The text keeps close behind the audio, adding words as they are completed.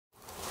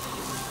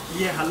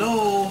Yeah,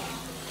 hello.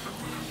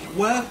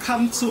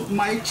 Welcome to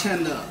my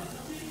channel,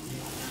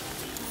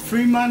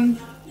 Freeman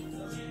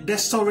the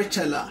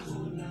Storyteller.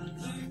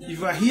 If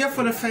you are here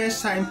for the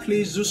first time,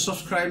 please do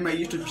subscribe my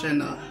YouTube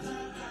channel,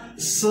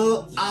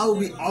 so I'll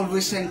be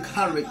always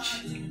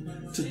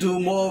encouraged to do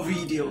more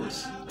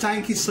videos.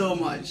 Thank you so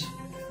much.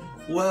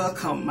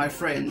 Welcome, my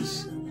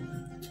friends.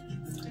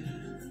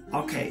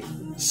 Okay,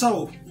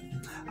 so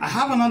I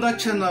have another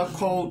channel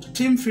called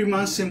Team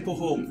Freeman Simple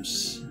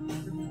Homes.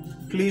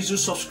 Please do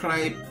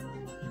subscribe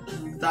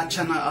that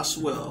channel as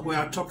well, where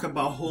I talk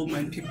about home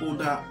and people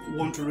that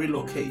want to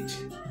relocate.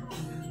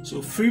 So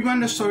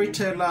Freeman the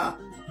Storyteller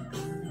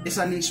is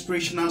an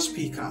inspirational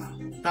speaker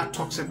that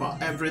talks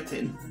about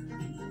everything,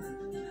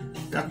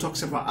 that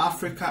talks about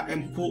Africa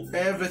and put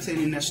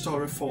everything in a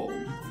story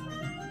form.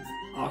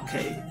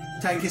 Okay,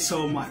 thank you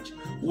so much.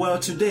 Well,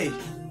 today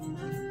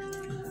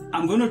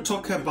I'm going to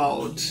talk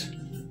about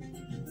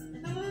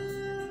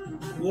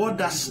what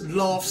does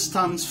love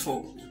stands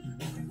for.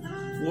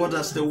 What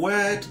does the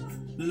word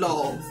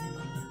love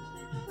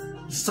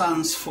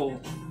stands for?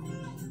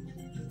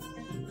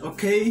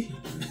 Okay?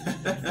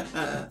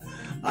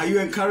 Are you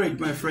encouraged,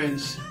 my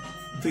friends,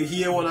 to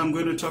hear what I'm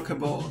going to talk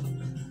about?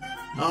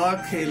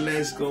 Okay,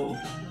 let's go.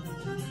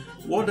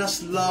 What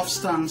does love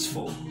stands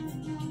for?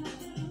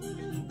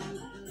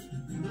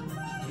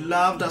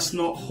 Love does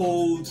not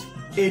hold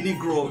any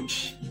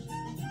grudge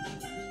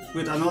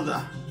with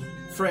another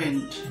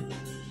friend.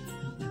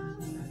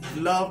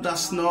 Love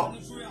does not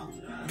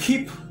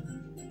keep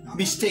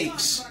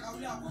mistakes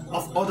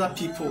of other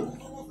people.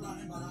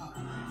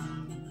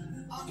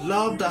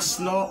 Love does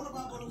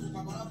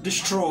not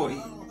destroy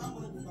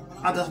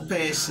other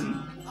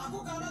person.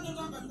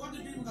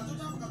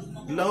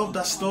 Love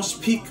does not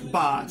speak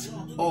bad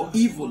or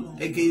evil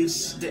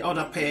against the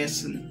other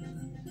person.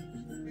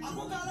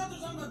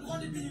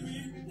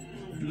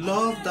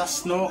 Love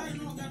does not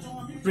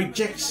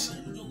reject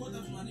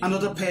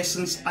another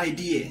person's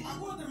idea.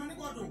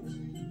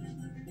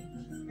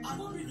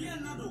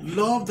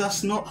 Love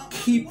does not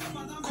keep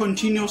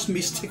continuous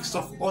mistakes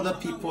of other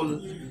people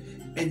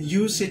and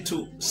use it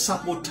to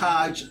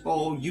sabotage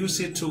or use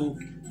it to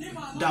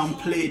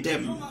downplay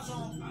them.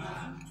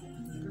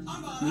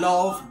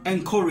 Love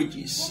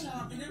encourages.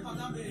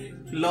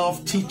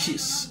 Love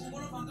teaches.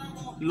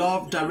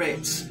 Love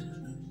directs.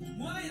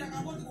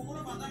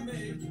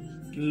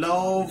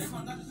 Love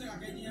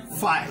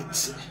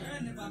fights.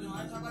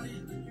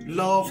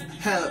 Love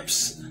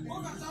helps.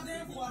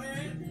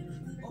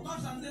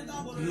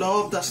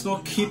 Love does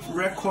not keep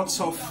records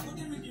of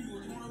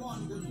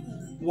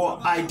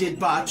what I did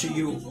bad to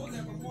you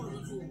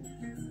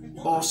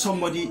or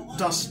somebody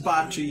does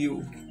bad to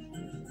you.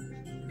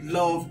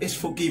 Love is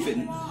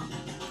forgiving.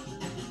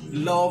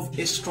 Love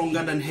is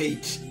stronger than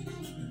hate.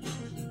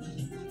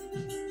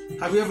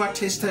 Have you ever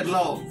tasted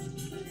love?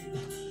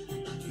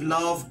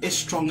 Love is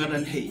stronger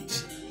than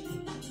hate.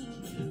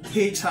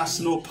 Hate has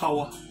no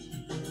power.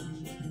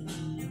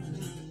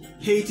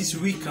 Hate is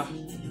weaker.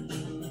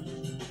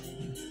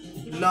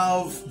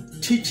 Love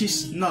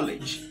teaches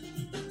knowledge.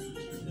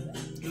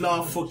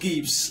 Love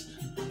forgives.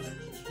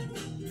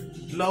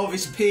 Love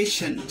is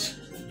patient.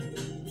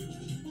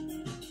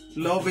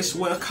 Love is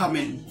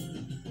welcoming.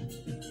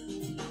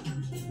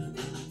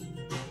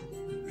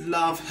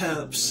 Love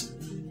helps.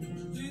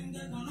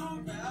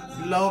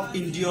 Love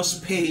endures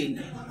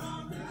pain.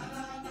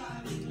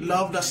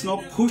 Love does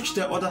not push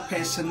the other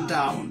person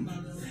down.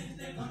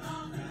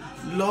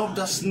 Love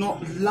does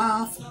not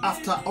laugh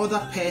after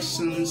other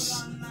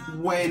persons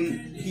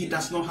when he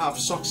does not have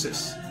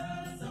success.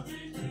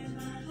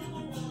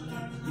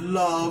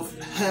 Love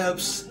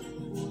helps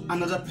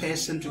another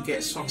person to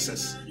get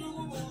success.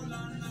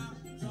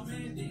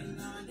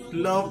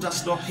 Love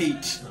does not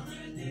hate.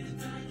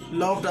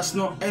 Love does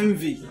not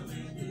envy.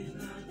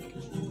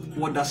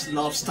 What does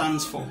love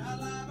stands for?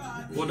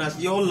 What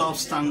does your love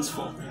stands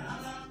for?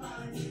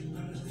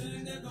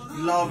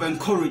 Love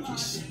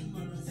encourages.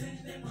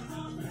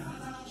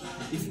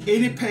 If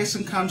any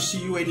person comes to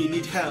you and you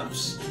need help,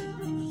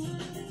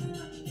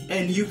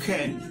 and you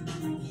can,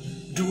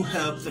 do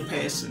help the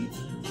person.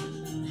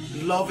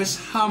 Love is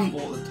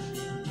humbled.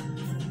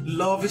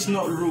 Love is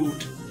not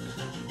rude.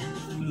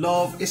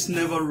 Love is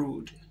never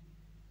rude.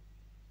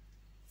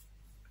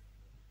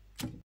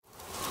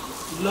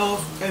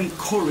 Love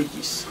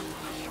encourages.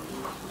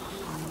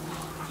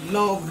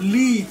 Love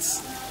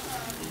leads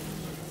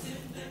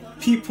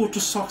people to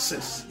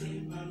success.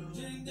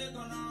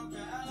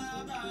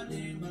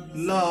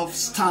 Love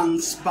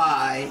stands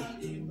by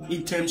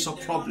in terms of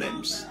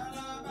problems.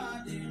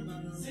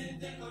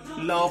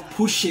 Love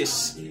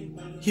pushes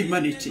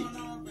humanity.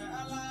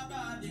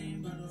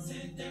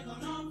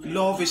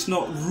 Love is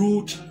not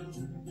rude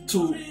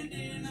to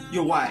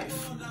your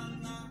wife.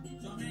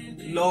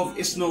 Love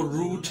is not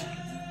rude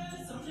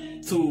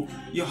to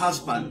your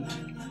husband.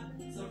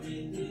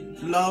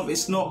 Love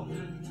is not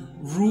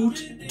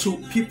rude to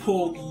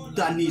people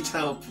that need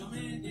help.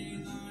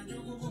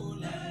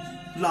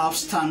 Love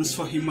stands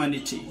for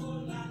humanity.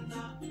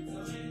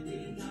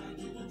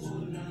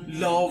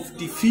 Love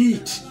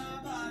defeats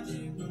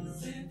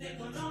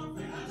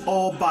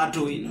all bad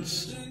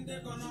doings.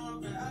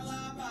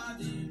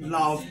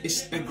 Love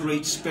is a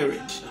great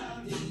spirit.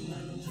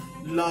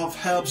 Love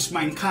helps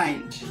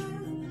mankind.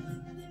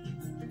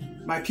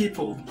 My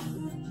people,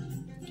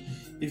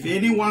 if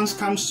anyone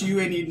comes to you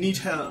and you need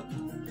help,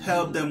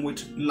 help them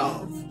with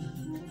love.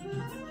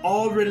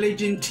 All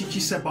religion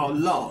teaches about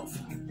love,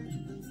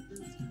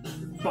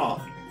 but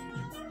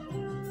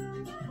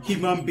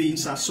human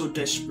beings are so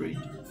desperate.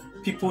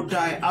 People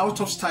die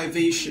out of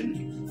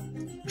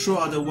starvation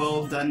throughout the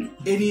world than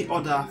any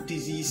other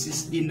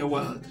diseases in the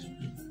world.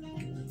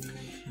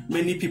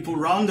 Many people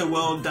around the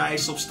world die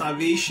of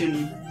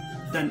starvation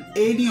than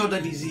any other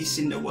disease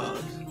in the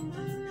world.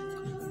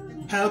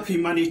 Help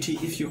humanity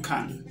if you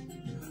can.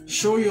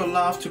 Show your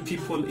love to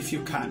people if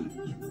you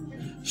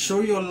can.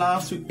 Show your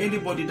love to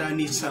anybody that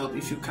needs help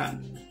if you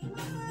can.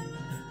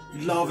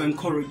 Love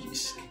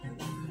encourages.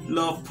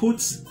 Love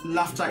puts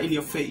laughter in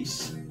your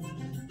face.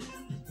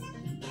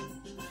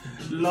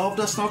 Love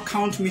does not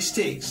count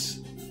mistakes.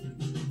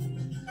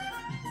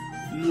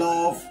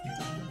 Love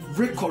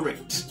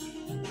recorrects.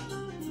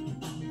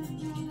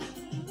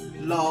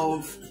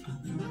 Love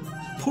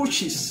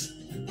pushes.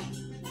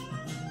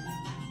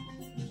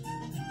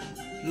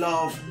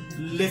 Love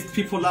lifts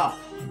people up.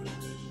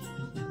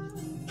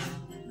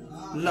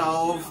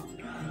 Love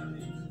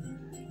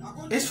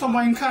is for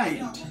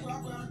mankind.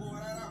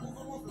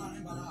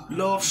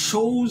 Love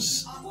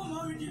shows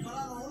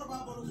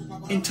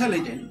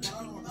intelligence.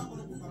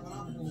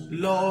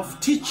 Love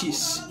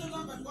teaches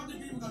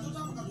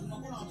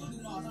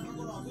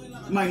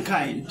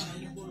mankind.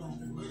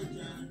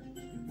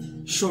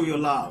 Show your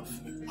love.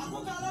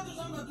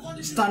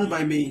 Stand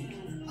by me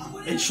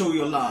and show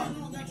your love.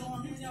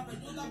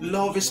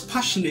 Love is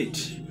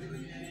passionate.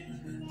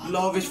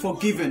 Love is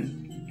forgiving.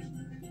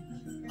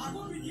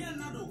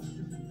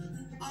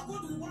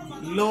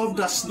 Love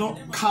does not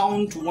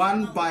count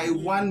one by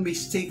one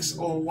mistakes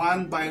or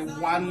one by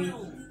one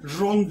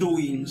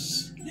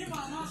wrongdoings.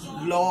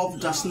 Love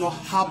does not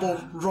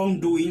harbor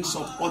wrongdoings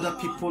of other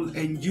people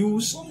and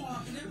use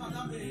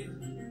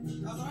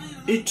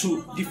it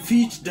to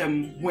defeat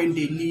them when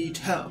they need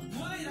help.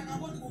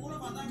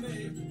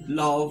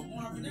 Love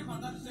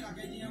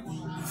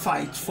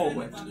fights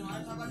forward.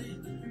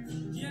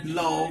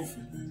 Love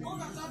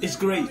is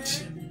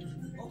great.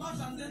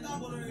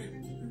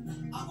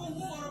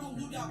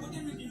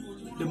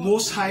 The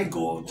Most High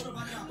God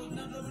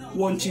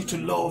wants you to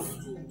love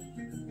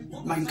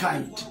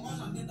mankind.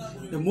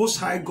 The Most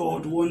High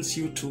God wants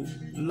you to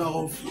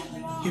love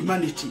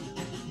humanity.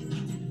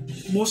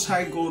 The Most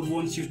High God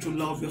wants you to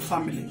love your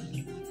family.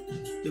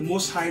 The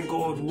Most High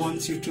God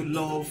wants you to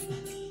love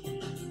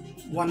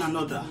one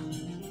another.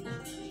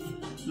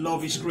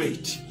 Love is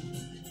great.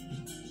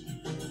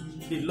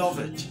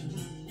 Beloved,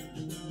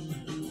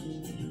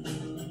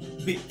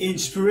 be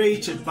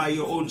inspired by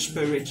your own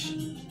spirit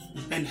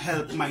and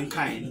help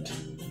mankind.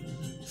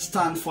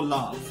 Stand for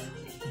love.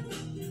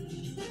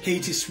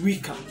 Hate is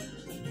weaker.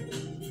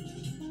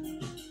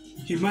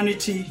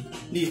 Humanity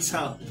needs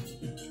help.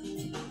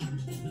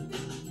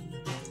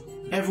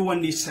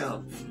 Everyone needs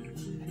help.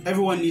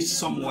 Everyone needs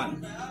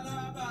someone.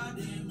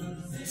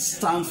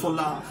 Stand for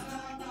love.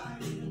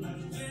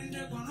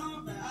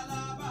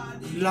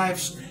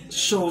 Life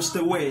shows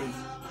the way.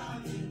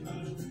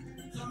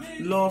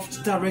 Love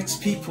directs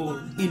people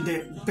in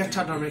the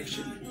better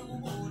direction.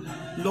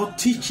 Love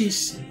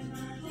teaches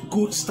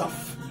good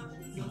stuff.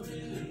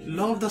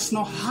 Love does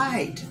not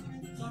hide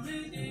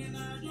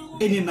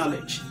any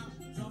knowledge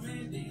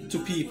to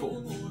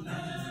people.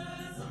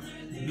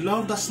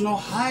 Love does not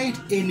hide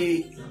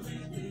any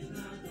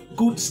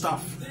good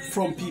stuff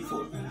from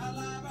people.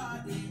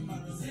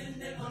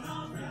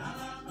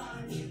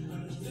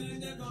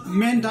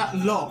 Men that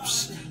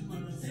loves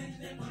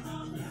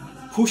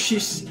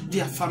pushes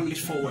their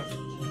families forward.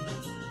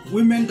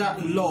 Women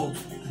that love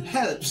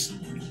helps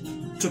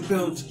to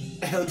build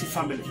a healthy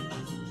family.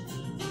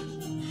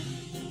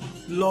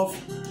 Love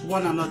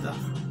one another.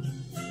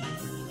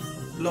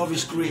 Love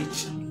is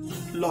great.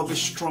 Love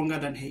is stronger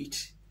than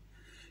hate.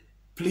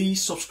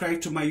 Please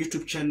subscribe to my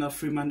YouTube channel,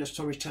 Freeman the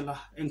Storyteller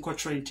and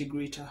Cultural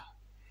Integrator,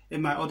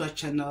 and my other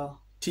channel,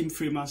 Tim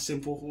Freeman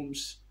Simple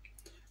Homes.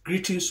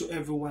 Greetings to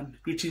everyone.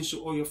 Greetings to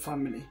all your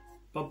family.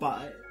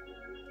 Bye-bye.